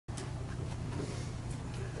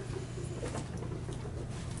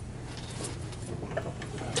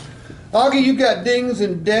Augie, you've got dings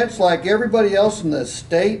and dents like everybody else in the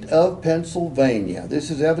state of Pennsylvania.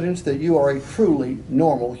 This is evidence that you are a truly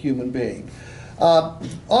normal human being.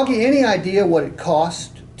 Augie, any idea what it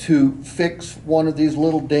costs to fix one of these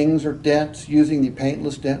little dings or dents using the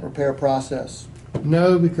paintless dent repair process?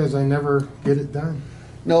 No, because I never get it done.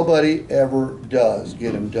 Nobody ever does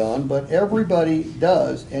get them done, but everybody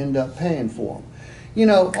does end up paying for them. You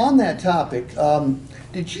know, on that topic,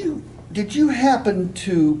 did you happen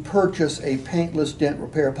to purchase a paintless dent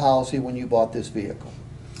repair policy when you bought this vehicle?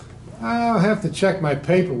 I'll have to check my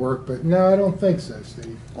paperwork, but no, I don't think so,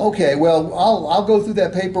 Steve. Okay, well, I'll go through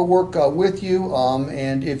that paperwork with you,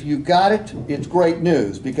 and if you got it, it's great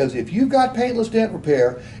news, because if you've got paintless dent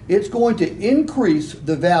repair, it's going to increase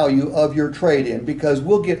the value of your trade-in, because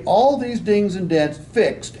we'll get all these dings and dents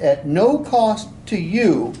fixed at no cost to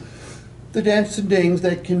you, the dents and dings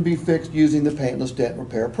that can be fixed using the paintless dent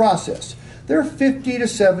repair process. They're 50 to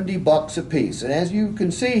 70 bucks a piece, and as you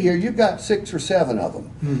can see here, you've got 6 or 7 of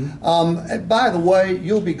them. And by the way,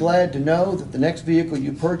 you'll be glad to know that the next vehicle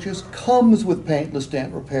you purchase comes with paintless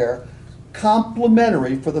dent repair,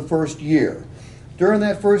 complimentary for the first year. During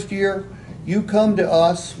that first year, you come to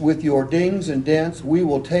us with your dings and dents. We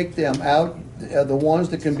will take them out, the ones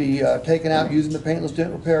that can be taken out using the paintless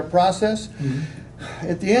dent repair process.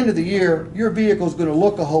 At the end of the year, your vehicle is going to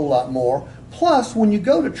look a whole lot more. Plus, when you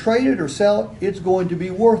go to trade it or sell it, it's going to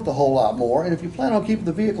be worth a whole lot more. And if you plan on keeping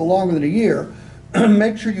the vehicle longer than a year,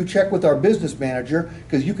 make sure you check with our business manager,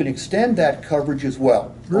 because you can extend that coverage as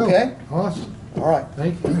well. Really? Okay? Awesome. All right.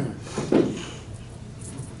 Thank you.